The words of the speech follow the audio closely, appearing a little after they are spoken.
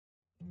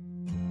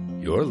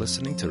You're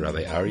listening to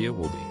Rabbi Aryeh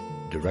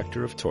Wolbe,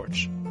 Director of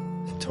Torch,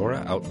 the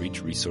Torah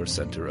Outreach Resource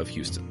Center of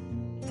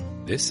Houston.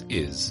 This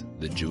is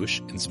the Jewish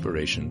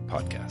Inspiration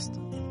Podcast.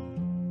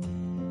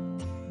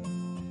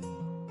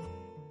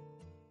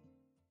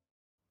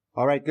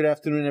 All right, good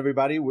afternoon,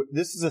 everybody.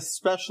 This is a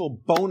special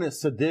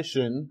bonus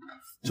edition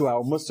to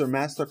our Musar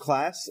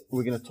Masterclass.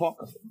 We're going to talk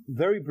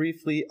very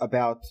briefly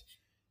about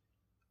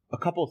a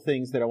couple of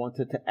things that I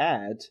wanted to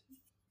add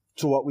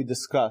to what we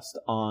discussed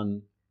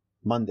on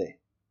Monday.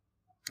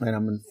 And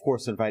I'm, of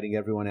course, inviting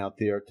everyone out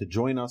there to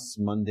join us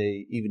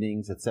Monday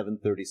evenings at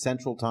 7:30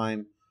 Central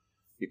Time.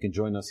 You can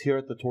join us here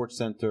at the Torch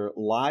Center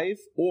live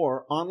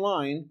or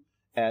online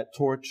at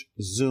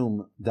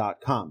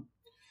torchzoom.com.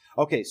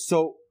 Okay,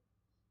 so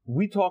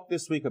we talked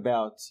this week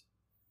about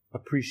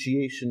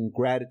appreciation,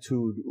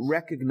 gratitude,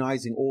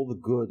 recognizing all the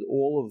good,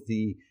 all of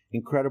the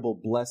incredible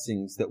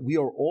blessings that we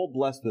are all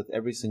blessed with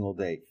every single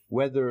day.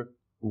 Whether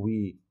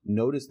we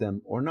notice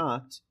them or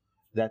not,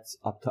 that's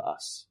up to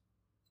us.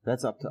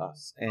 That's up to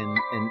us. And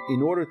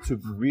in order to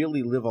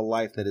really live a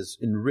life that is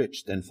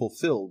enriched and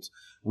fulfilled,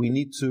 we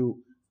need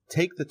to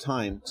take the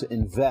time to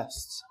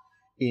invest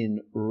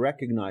in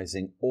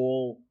recognizing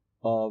all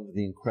of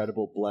the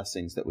incredible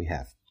blessings that we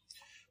have.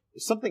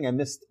 Something I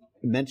missed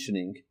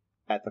mentioning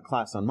at the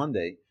class on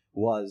Monday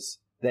was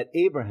that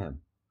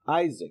Abraham,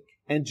 Isaac,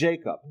 and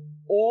Jacob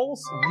all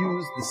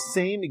used the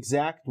same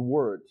exact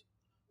word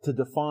to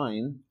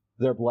define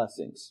their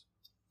blessings.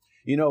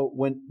 You know,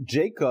 when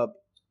Jacob,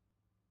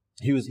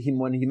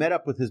 when he met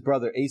up with his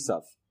brother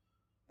Esav,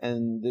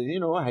 and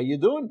how you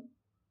doing?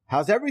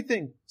 How's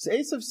everything? So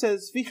Esav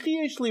says, "V'chi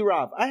yesh li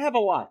rav." I have a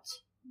lot.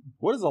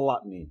 What does a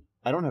lot mean?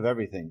 I don't have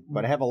everything,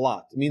 but I have a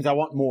lot. It means I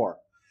want more.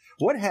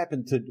 What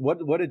happened to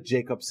what did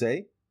Jacob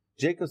say?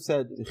 Jacob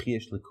said, "V'chi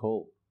yesh li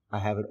kol." I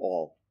have it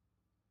all.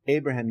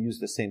 Abraham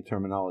used the same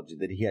terminology,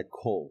 that he had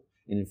kol.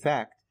 And in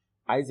fact,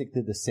 Isaac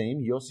did the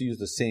same. He also used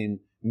the same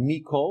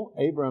mikol.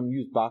 Abraham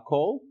used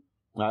bakol.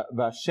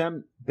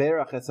 Hashem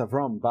berach es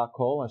Avram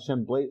bakol.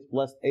 Hashem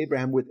blessed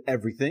Abraham with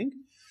everything.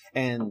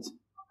 And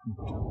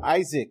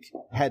Isaac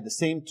had the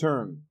same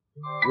term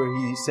where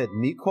he said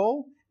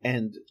mikol,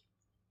 and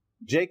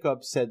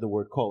Jacob said the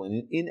word kol.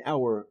 And in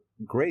our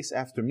grace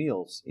after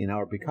meals, in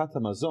our Birkat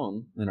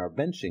Hamazon, in our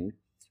benching,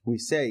 we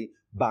say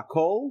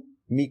bakol,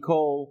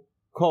 mikol,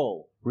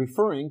 kol,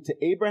 referring to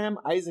Abraham,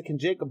 Isaac, and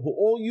Jacob, who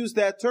all used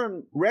that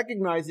term,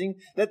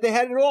 recognizing that they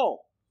had it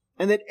all,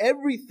 and that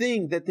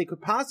everything that they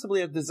could possibly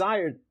have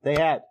desired, they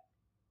had.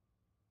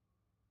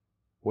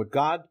 What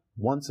God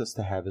wants us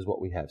to have is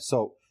what we have.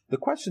 So the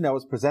question that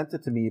was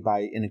presented to me by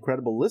an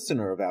incredible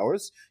listener of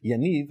ours,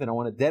 Yaniv, and I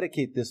want to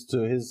dedicate this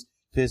to his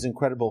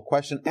incredible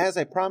question, as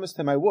I promised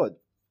him I would.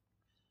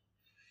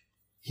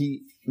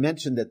 He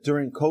mentioned that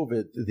during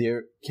COVID,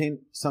 there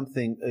came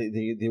something,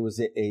 there was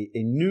a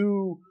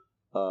new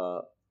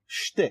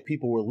shtick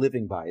people were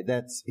living by.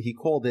 He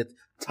called it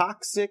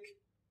toxic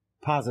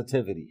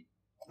positivity.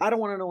 I don't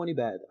want to know any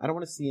bad. I don't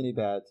want to see any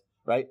bad,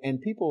 right?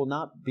 And people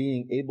not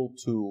being able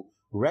to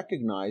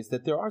recognize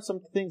that there are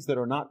some things that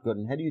are not good.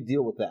 And how do you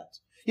deal with that?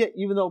 Yeah,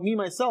 even though me,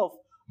 myself,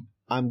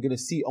 I'm going to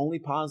see only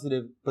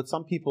positive, but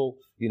some people,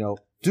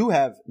 do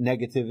have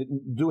negative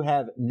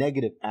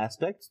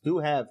aspects, do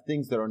have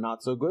things that are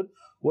not so good.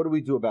 What do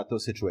we do about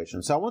those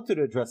situations? So I wanted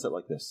to address it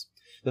like this.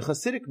 The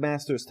Hasidic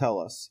masters tell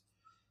us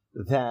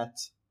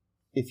that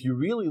if you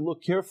really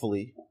look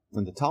carefully,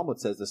 and the Talmud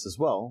says this as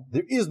well,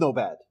 there is no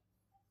bad.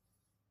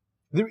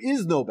 There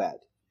is no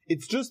bad.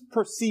 It's just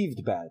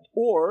perceived bad,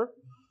 or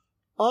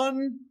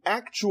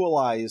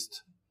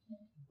unactualized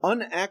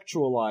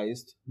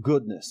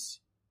goodness.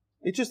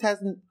 It just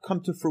hasn't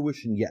come to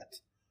fruition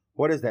yet.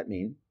 What does that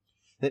mean?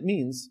 That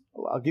means,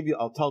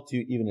 I'll tell it to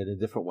you even in a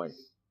different way.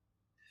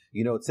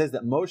 It says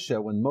that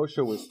when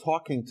Moshe was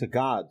talking to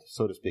God,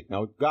 so to speak.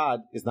 Now,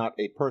 God is not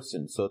a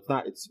person, so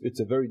it's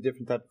a very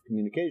different type of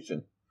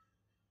communication.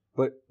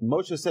 But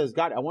Moshe says,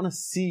 God, I want to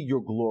see your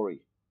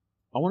glory.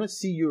 I want to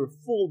see your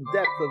full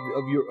depth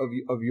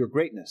of your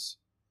greatness.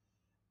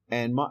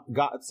 And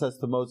God says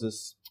to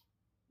Moses,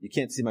 you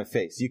can't see my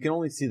face. You can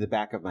only see the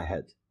back of my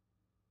head.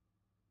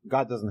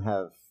 God doesn't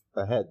have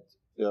a head,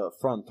 a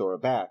front or a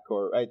back,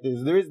 or right.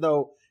 There is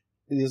no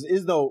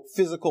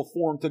physical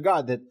form to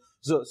God.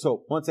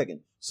 So 1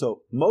 second.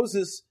 So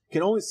Moses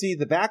can only see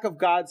the back of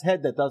God's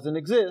head that doesn't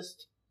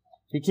exist.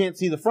 He can't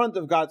see the front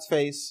of God's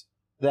face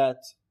that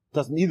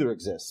doesn't either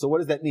exist. So what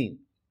does that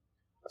mean?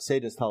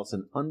 Sages tell us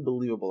an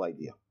unbelievable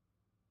idea.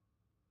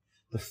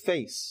 The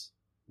face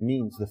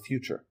means the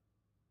future.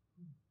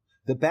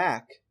 The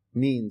back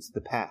means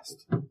the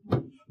past.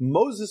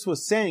 Moses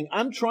was saying,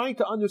 I'm trying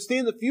to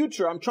understand the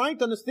future. I'm trying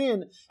to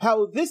understand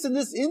how this and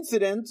this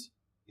incident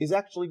is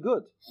actually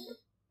good.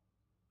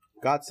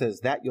 God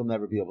says that you'll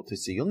never be able to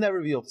see. You'll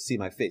never be able to see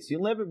my face.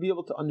 You'll never be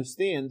able to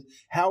understand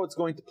how it's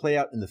going to play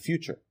out in the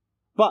future.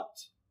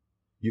 But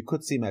you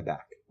could see my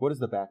back. What does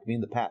the back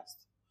mean? The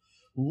past.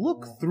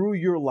 Look through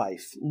your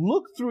life.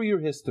 Look through your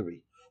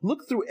history.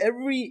 Look through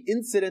every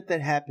incident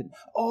that happened.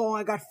 Oh,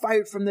 I got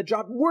fired from the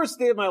job. Worst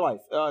day of my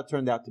life. It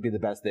turned out to be the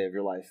best day of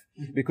your life.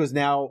 Because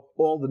now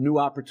all the new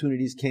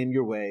opportunities came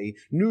your way.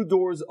 New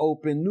doors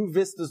open, new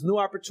vistas, new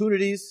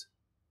opportunities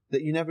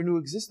that you never knew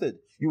existed.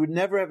 You would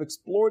never have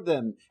explored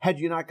them had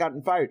you not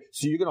gotten fired.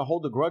 So you're going to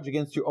hold a grudge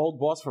against your old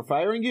boss for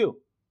firing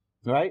you?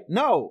 Right?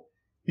 No.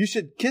 You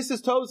should kiss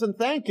his toes and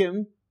thank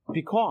him,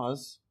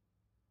 because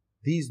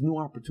these new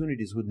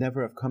opportunities would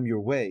never have come your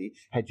way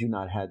had you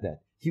not had that.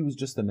 He was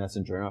just a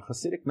messenger. And our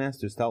Hasidic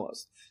masters tell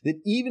us that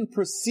even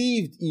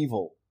perceived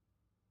evil,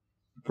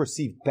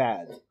 perceived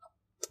bad,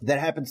 that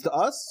happens to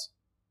us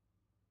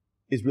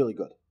is really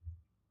good.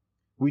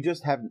 We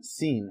just haven't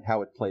seen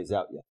how it plays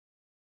out yet.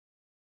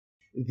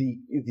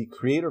 The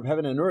creator of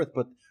heaven and earth,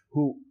 but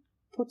who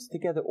puts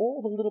together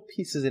all the little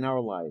pieces in our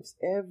lives,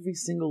 every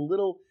single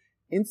little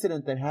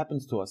incident that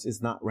happens to us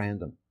is not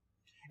random.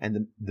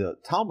 And the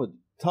Talmud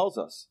tells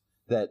us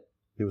that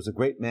there was a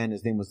great man,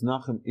 his name was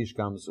Nachum Ish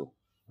Gamzu.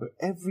 But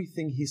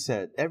everything he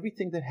said,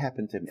 everything that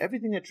happened to him,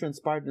 everything that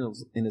transpired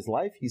in his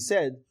life, he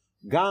said,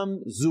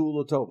 Gam zu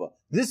l'tova.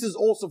 This is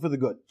also for the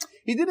good.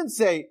 He didn't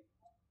say,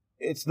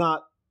 it's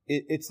not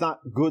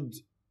good,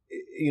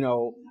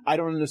 I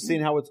don't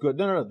understand how it's good.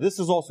 No. This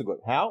is also good.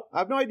 How? I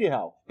have no idea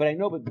how. But I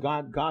know that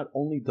God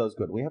only does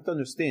good. We have to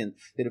understand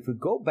that if we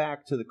go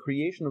back to the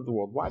creation of the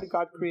world, why did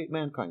God create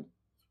mankind?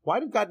 Why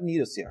did God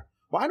need us here?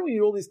 Why do we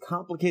need all these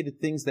complicated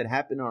things that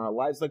happen in our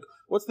lives? Like,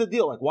 what's the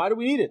deal? Like, why do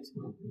we need it?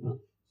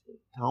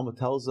 Talmud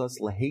tells us,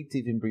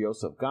 Laheitiv in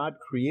Briosov. God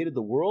created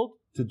the world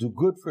to do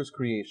good for his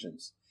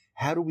creations.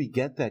 How do we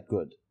get that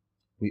good?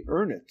 We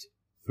earn it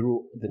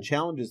through the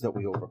challenges that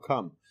we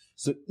overcome.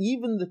 So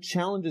even the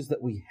challenges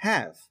that we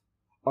have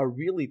are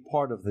really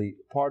part of the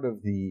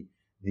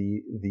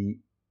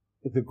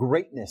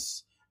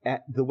greatness.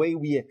 At the way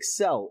we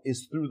excel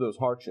is through those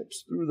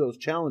hardships, through those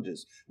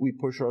challenges. We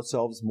push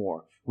ourselves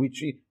more.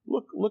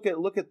 Look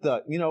at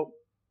the,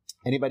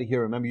 anybody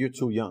here, remember, you're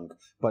too young,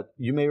 but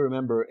you may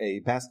remember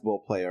a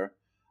basketball player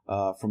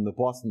from the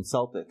Boston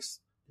Celtics.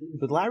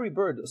 But Larry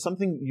Bird,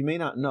 something you may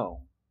not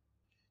know.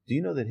 Do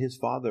you know that his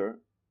father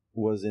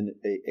was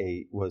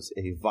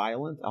a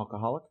violent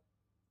alcoholic?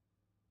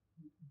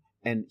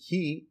 And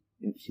he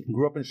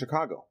grew up in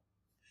Chicago.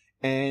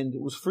 And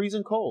it was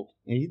freezing cold.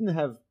 And he didn't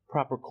have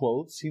proper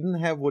clothes. He didn't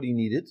have what he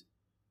needed.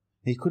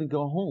 He couldn't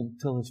go home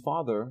till his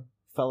father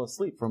fell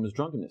asleep from his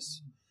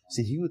drunkenness.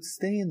 So he would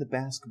stay in the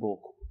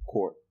basketball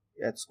court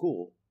at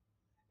school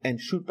and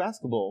shoot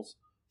basketballs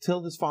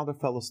till his father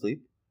fell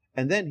asleep.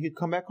 And then he'd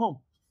come back home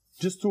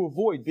just to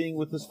avoid being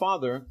with his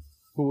father,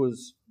 who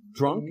was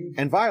drunk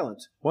and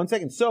violent. 1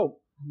 second. So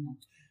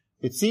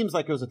it seems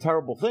like it was a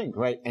terrible thing,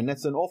 right? And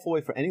that's an awful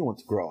way for anyone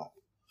to grow up.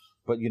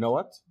 But you know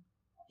what?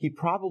 He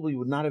probably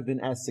would not have been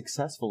as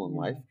successful in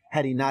life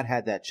had he not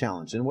had that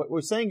challenge. And what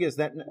we're saying is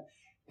that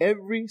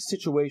every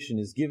situation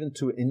is given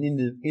to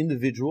an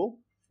individual.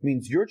 It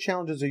means your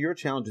challenges are your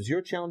challenges.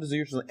 Your challenges are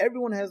your challenges.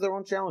 Everyone has their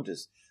own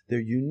challenges. They're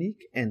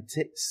unique and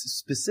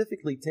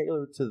specifically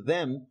tailored to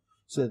them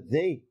so that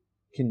they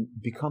can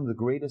become the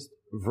greatest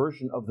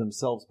version of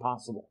themselves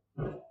possible.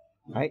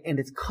 Right? And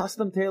it's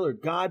custom tailored.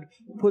 God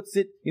puts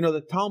it,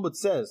 the Talmud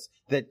says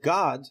that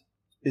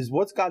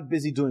what's God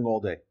busy doing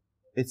all day?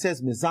 It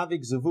says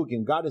mezavig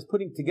zavugin. God is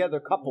putting together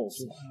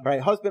couples, right?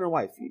 Husband and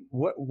wife.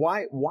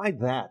 Why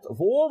that?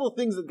 Of all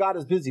the things that God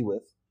is busy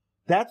with,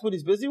 that's what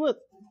he's busy with.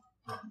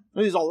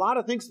 There's a lot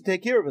of things to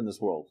take care of in this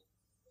world.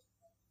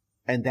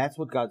 And that's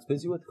what God's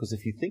busy with, because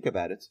if you think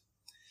about it,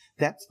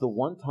 that's the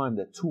one time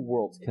that two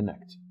worlds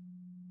connect.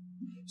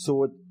 So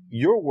what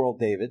your world,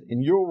 David,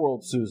 and your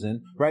world,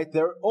 Susan, right?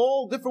 They're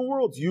all different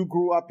worlds. You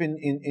grew up in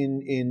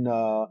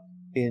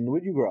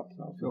where'd you grow up?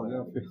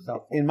 Philadelphia.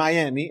 In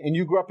Miami, and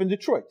you grew up in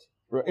Detroit.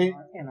 Right?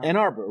 Ann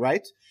Arbor,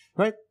 right?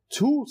 Right?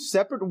 Two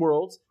separate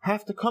worlds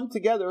have to come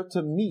together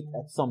to meet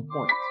at some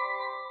point.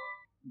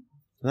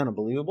 Isn't that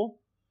unbelievable?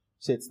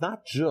 So it's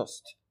not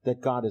just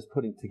that God is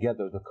putting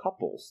together the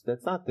couples.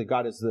 That's not that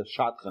God is the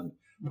shadchan,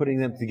 putting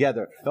them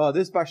together. Oh,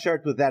 this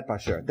bashert with that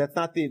bashert. That's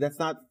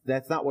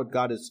not what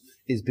God is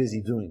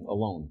busy doing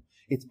alone.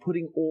 It's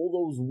putting all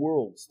those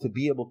worlds to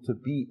be able to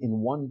be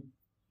in one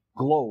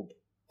globe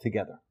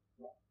together.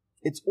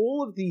 It's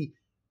all of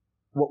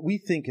what we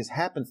think is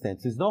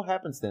happenstance. There's no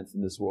happenstance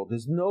in this world.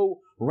 There's no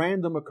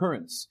random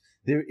occurrence.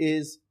 There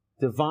is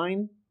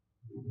divine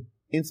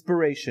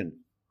inspiration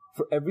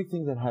for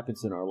everything that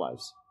happens in our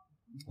lives.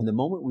 And the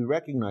moment we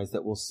recognize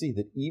that, we'll see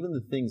that even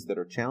the things that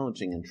are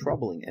challenging and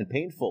troubling and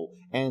painful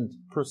and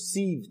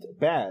perceived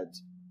bad,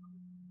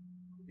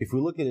 if we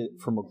look at it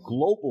from a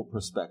global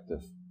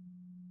perspective,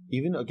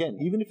 even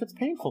if it's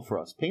painful for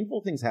us,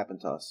 painful things happen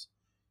to us,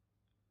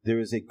 there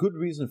is a good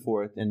reason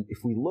for it. And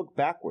if we look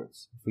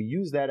backwards, if we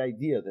use that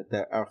idea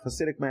that our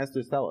Hasidic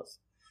masters tell us,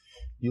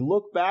 you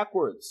look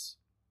backwards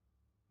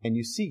and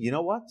you see, you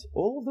know what?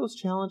 All of those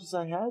challenges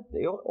I had,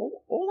 they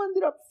all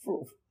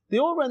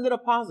ended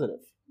up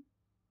positive.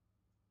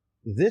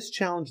 This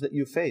challenge that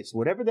you face,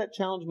 whatever that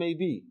challenge may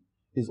be,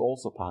 is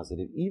also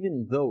positive,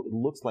 even though it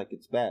looks like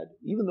it's bad,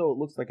 even though it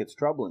looks like it's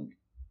troubling.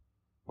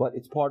 but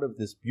it's part of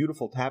this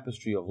beautiful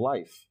tapestry of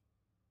life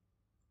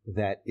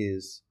that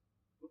is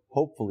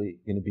hopefully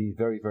going to be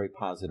very, very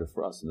positive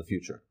for us in the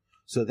future.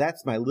 So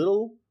that's my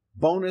little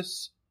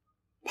bonus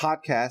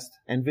podcast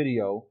and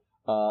video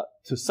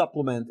to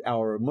supplement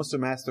our Musar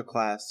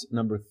Masterclass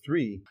number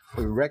 3,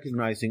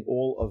 recognizing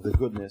all of the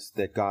goodness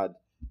that God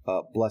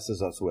blesses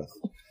us with.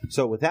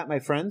 So with that, my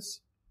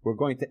friends, we're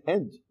going to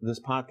end this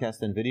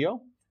podcast and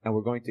video, and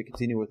we're going to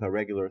continue with our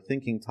regular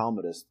Thinking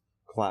Talmudist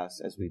class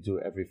as we do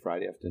every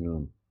Friday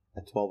afternoon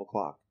at 12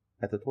 o'clock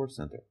at the Torch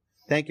Center.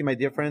 Thank you, my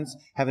dear friends.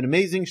 Have an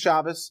amazing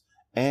Shabbos,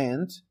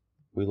 and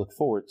we look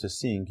forward to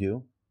seeing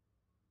you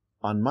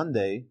on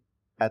Monday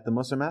at the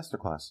Musar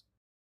Masterclass.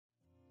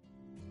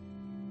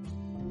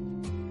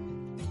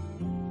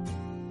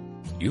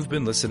 You've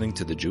been listening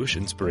to the Jewish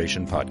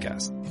Inspiration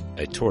Podcast,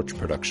 a Torch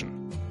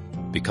production.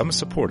 Become a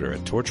supporter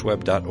at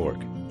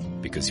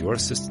torchweb.org because your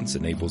assistance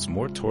enables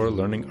more Torah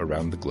learning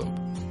around the globe.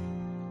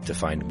 To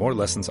find more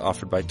lessons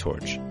offered by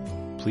Torch,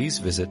 please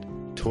visit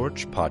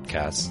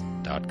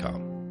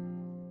torchpodcasts.com.